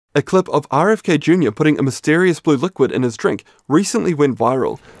A clip of RFK Jr. putting a mysterious blue liquid in his drink recently went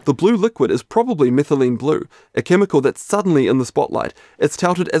viral. The blue liquid is probably methylene blue, a chemical that's suddenly in the spotlight. It's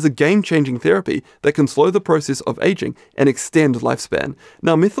touted as a game-changing therapy that can slow the process of aging and extend lifespan.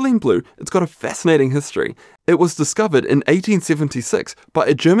 Now, methylene blue, it's got a fascinating history. It was discovered in 1876 by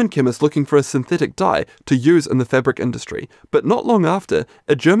a German chemist looking for a synthetic dye to use in the fabric industry. But not long after,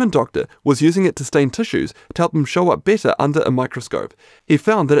 a German doctor was using it to stain tissues to help them show up better under a microscope. He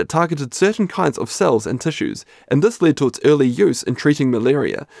found that it targeted certain kinds of cells and tissues, and this led to its early use in treating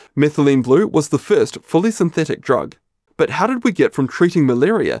malaria. Methylene blue was the first fully synthetic drug. But how did we get from treating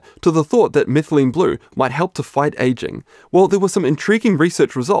malaria to the thought that methylene blue might help to fight aging? Well, there were some intriguing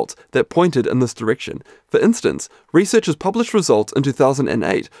research results that pointed in this direction. For instance, researchers published results in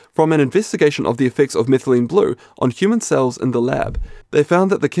 2008 from an investigation of the effects of methylene blue on human cells in the lab. They found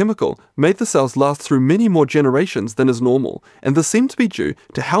that the chemical made the cells last through many more generations than is normal, and this seemed to be due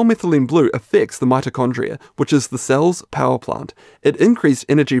to how methylene blue affects the mitochondria, which is the cell's power plant. It increased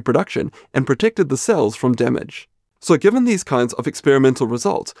energy production and protected the cells from damage. So given these kinds of experimental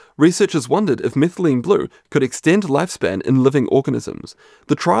results, researchers wondered if methylene blue could extend lifespan in living organisms.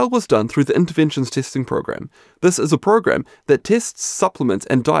 The trial was done through the Interventions Testing Program. This is a program that tests supplements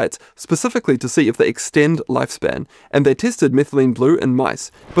and diets specifically to see if they extend lifespan, and they tested methylene blue in mice,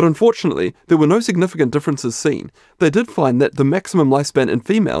 but unfortunately there were no significant differences seen. They did find that the maximum lifespan in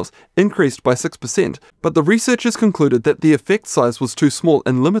females increased by 6%, but the researchers concluded that the effect size was too small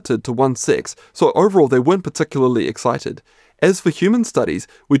and limited to one sex, so overall they weren't particularly excited. As for human studies,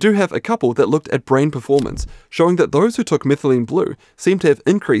 we do have a couple that looked at brain performance, showing that those who took methylene blue seemed to have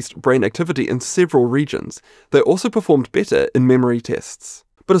increased brain activity in several regions. They also performed better in memory tests.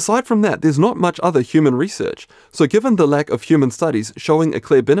 But aside from that, there's not much other human research, so given the lack of human studies showing a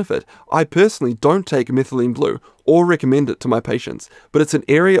clear benefit, I personally don't take methylene blue or recommend it to my patients, but it's an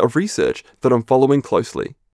area of research that I'm following closely.